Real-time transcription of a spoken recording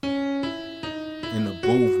In the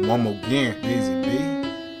booth, one more again. Beezy B.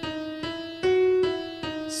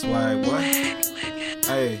 Swag what?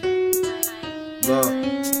 Hey,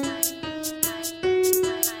 look.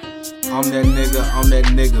 I'm that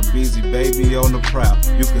nigga, Beezy baby on the prowl.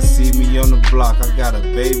 You can see me on the block, I got a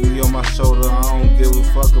baby on my shoulder. I don't give a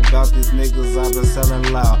fuck about these niggas, I've been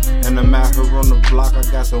selling loud. And I'm out here on the block, I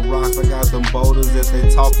got them rocks, I got them boulders. If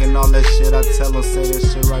they talking all that shit, I tell them say that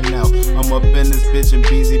shit right now. I'm up in this bitch and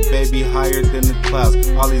Beezy baby higher than the clouds.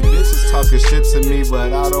 All these bitches talking shit to me,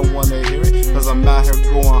 but I don't wanna hear it, cause I'm out here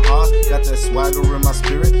going hard, got that swagger in my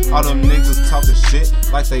spirit. All them niggas talking shit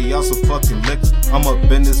like they also fucking liquor. I'm up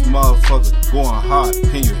in this motherfucker, going hard,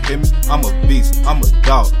 can you hear me? I'm a beast, I'm a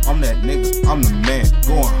dog, I'm that nigga, I'm the man.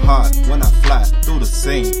 Going hard when I fly through the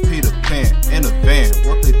scene, Peter Pan in a van.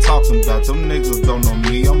 What they talking about? Them niggas don't know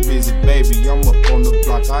me, I'm Beezy baby, I'm up on the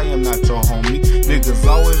block, I am not your homie. Niggas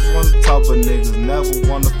always wanna talk, but niggas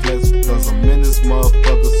never wanna flex, because I'm in this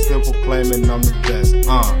motherfucker, simple claiming I'm the best.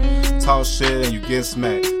 Talk shit and you get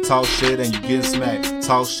smacked. Talk shit and you get smacked.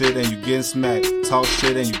 Talk shit and you get smacked. Talk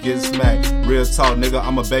shit and you get smacked. Real talk, nigga,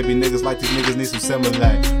 I'm a baby. Niggas like these niggas need some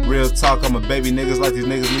Similac. Real talk, I'm a baby. Niggas like these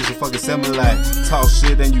niggas need some fucking Similac. Talk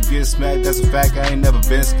shit and you get smacked. That's a fact, I ain't never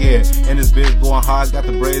been scared. And this bitch going hard, got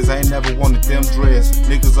the braids. I ain't never wanted them dreads.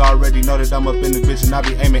 Niggas already know that I'm up in the bitch and I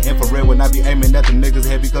be aiming infrared when I be aiming at them niggas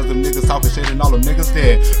head, because them niggas talking shit and all them niggas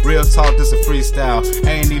dead. Real talk, this a freestyle.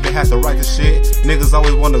 I ain't even have to write the shit. Niggas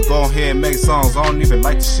always wanna go ahead and make songs. I don't even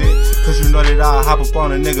like the shit, cause you know that I'll hop up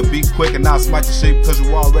on a nigga, be quick and I'll smite the shit, because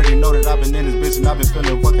you already know that I've been in this bitch and I've been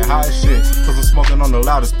feeling fucking high as shit, cause I'm smoking on the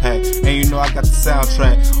loudest pack. And you know I got the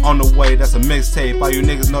soundtrack on the way, that's a mixtape. All you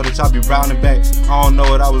niggas know that y'all be rounding back. I don't know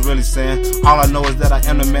what I was really saying. All I know is that I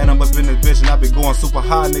am the man. I'm up in this bitch and I been going super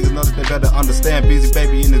high. Niggas know that they better understand. Beezy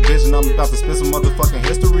baby in this bitch and I'm about to spit some motherfucking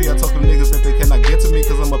history. I told them niggas that they cannot get to me,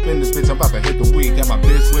 cause I'm up in this bitch. I'm about to hit the weed. Got my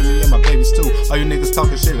bitch with me and my babies too. All you niggas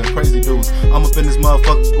talking shit and crazy dudes. I'm up in this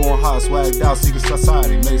motherfucker going hard, swagged out, secret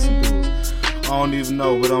society, Mason dudes. I don't even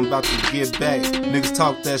know, but I'm about to get back. Niggas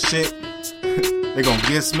talk that shit, they gon'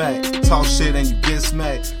 get smacked. Talk shit and you get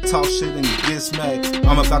smacked. Talk shit and you get smacked.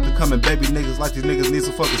 I'm about to come and baby niggas like these niggas need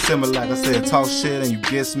some fucking Similac. I said talk shit and you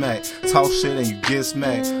get smacked. Talk shit and you get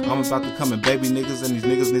smacked. I'm about to come and baby niggas and these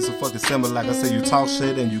niggas need some fucking Similac. I said you talk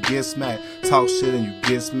shit and you get smacked. Talk shit and you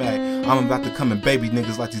get smacked. I'm about to come and baby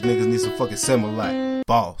niggas like these niggas need some fucking Similac.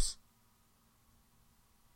 Boss.